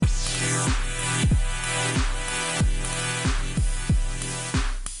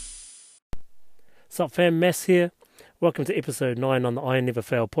up, fam? Mass here. Welcome to episode 9 on the I Never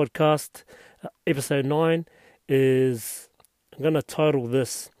Fail podcast. Episode 9 is, I'm going to title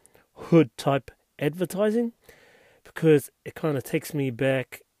this Hood Type Advertising, because it kind of takes me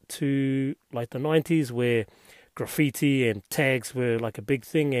back to like the 90s where graffiti and tags were like a big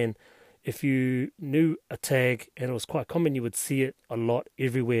thing, and if you knew a tag and it was quite common, you would see it a lot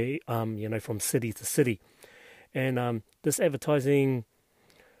everywhere, from city to city. And this advertising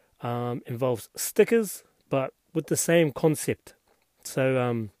involves stickers, but with the same concept.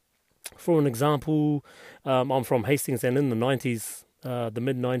 So, for an example, I'm from Hastings, and in the 90s, the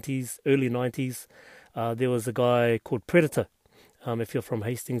mid-90s, early 90s, there was a guy called Predator. If you're from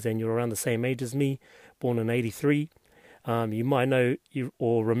Hastings and you're around the same age as me, born in 83, you might know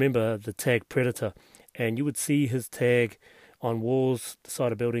or remember the tag Predator, and you would see his tag on walls, the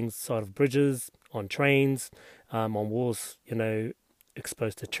side of buildings, side of bridges, on trains, on walls,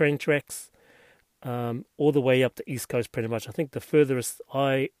 exposed to train tracks, all the way up the East Coast pretty much. I think the furthest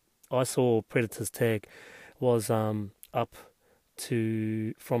I saw Predator's tag was up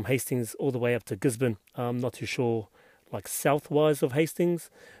to, from Hastings all the way up to Gisborne. I'm not too sure like southwise of Hastings,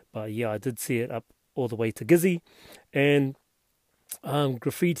 but yeah, I did see it up all the way to Gizzy. And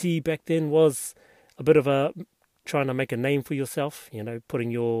graffiti back then was a bit of a trying to make a name for yourself, putting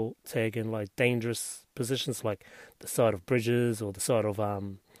your tag in like dangerous positions like the side of bridges or the side of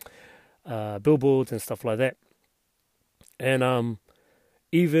billboards and stuff like that. And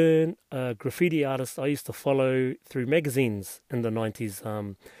even a graffiti artist I used to follow through magazines in the 90s,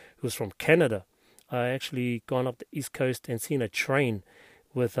 who was from Canada. I actually gone up the East Coast and seen a train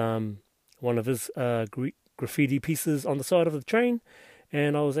with one of his graffiti pieces on the side of the train,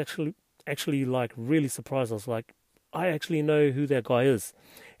 and I was actually like really surprised. I was like, I actually know who that guy is,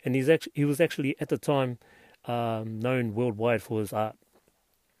 and he was actually at the time known worldwide for his art.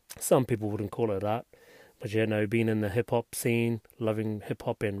 Some people wouldn't call it art, but being in the hip hop scene, loving hip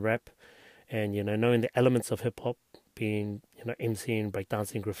hop and rap, and knowing the elements of hip hop, being MCing,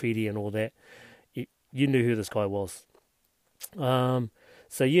 breakdancing, graffiti, and all that, you knew who this guy was.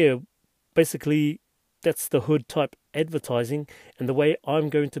 So yeah, basically that's the hood type advertising, and the way I'm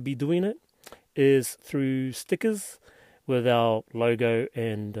going to be doing it is through stickers with our logo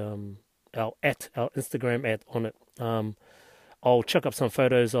and our Instagram @ on it. I'll chuck up some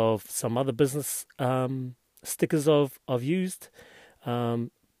photos of some other business stickers I've used,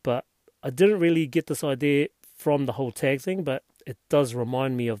 but I didn't really get this idea from the whole tag thing, but it does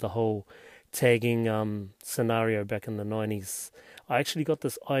remind me of the whole tagging scenario back in the 90s. I actually got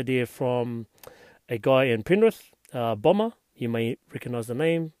this idea from a guy in Penrith, Bomber. You may recognize the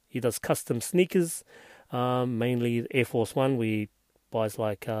name. He does custom sneakers, mainly Air Force One, where he buys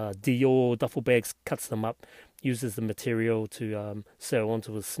like Dior duffel bags, cuts them up, uses the material to sew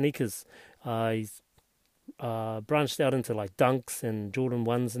onto his sneakers. He's branched out into like Dunks and Jordan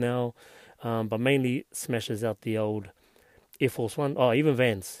 1s now, but mainly smashes out the old Air Force One. Oh, even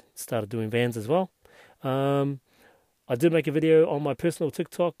Vans. Started doing Vans as well. I did make a video on my personal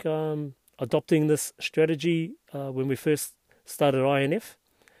TikTok adopting this strategy when we first started INF.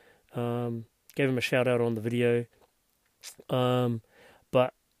 Gave him a shout out on the video.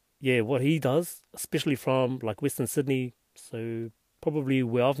 But yeah, what he does, especially from like Western Sydney, so probably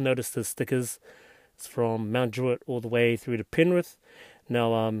where I've noticed his stickers, it's from Mount Druitt all the way through to Penrith.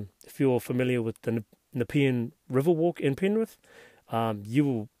 Now, if you're familiar with the Nepean River Walk in Penrith, you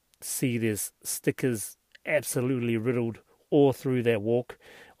will see there's stickers absolutely riddled all through that walk,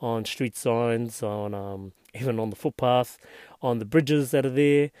 on street signs, on even on the footpath, on the bridges that are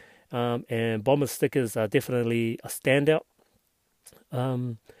there, and Bomber stickers are definitely a standout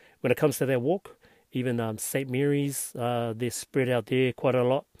when it comes to that walk. Even St. Mary's, they're spread out there quite a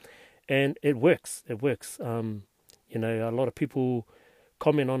lot, and it works. It works. A lot of people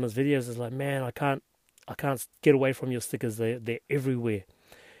comment on his videos. It's like, man, I can't get away from your stickers. They're everywhere.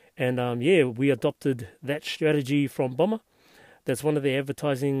 And we adopted that strategy from Bomber. That's one of the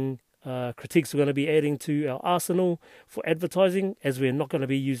advertising critiques we're going to be adding to our arsenal for advertising, as we're not going to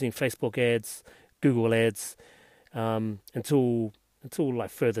be using Facebook ads, Google ads, until like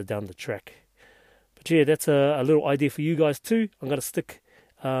further down the track. But yeah, that's a little idea for you guys too. I'm going to stick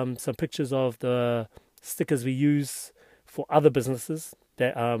some pictures of the stickers we use for other businesses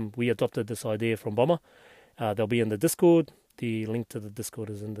that we adopted this idea from Bomber. They'll be in the Discord. The link to the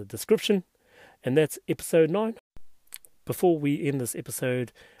Discord is in the description. And that's episode 9. Before we end this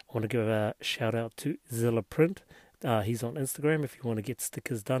episode, I want to give a shout out to Zilla Print. He's on Instagram if you want to get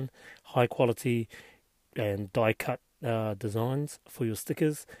stickers done. High quality and die cut designs for your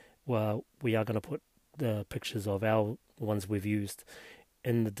stickers. Well, we are going to put the pictures of our ones we've used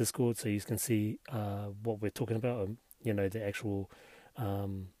in the Discord, so you can see what we're talking about. The actual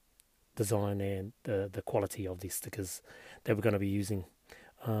design and the quality of these stickers that we're going to be using.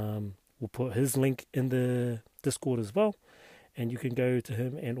 We'll put his link in the Discord as well, and you can go to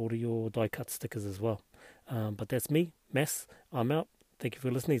him and order your die cut stickers as well. But that's me, Mass. I'm out. Thank you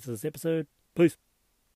for listening to this episode. Peace.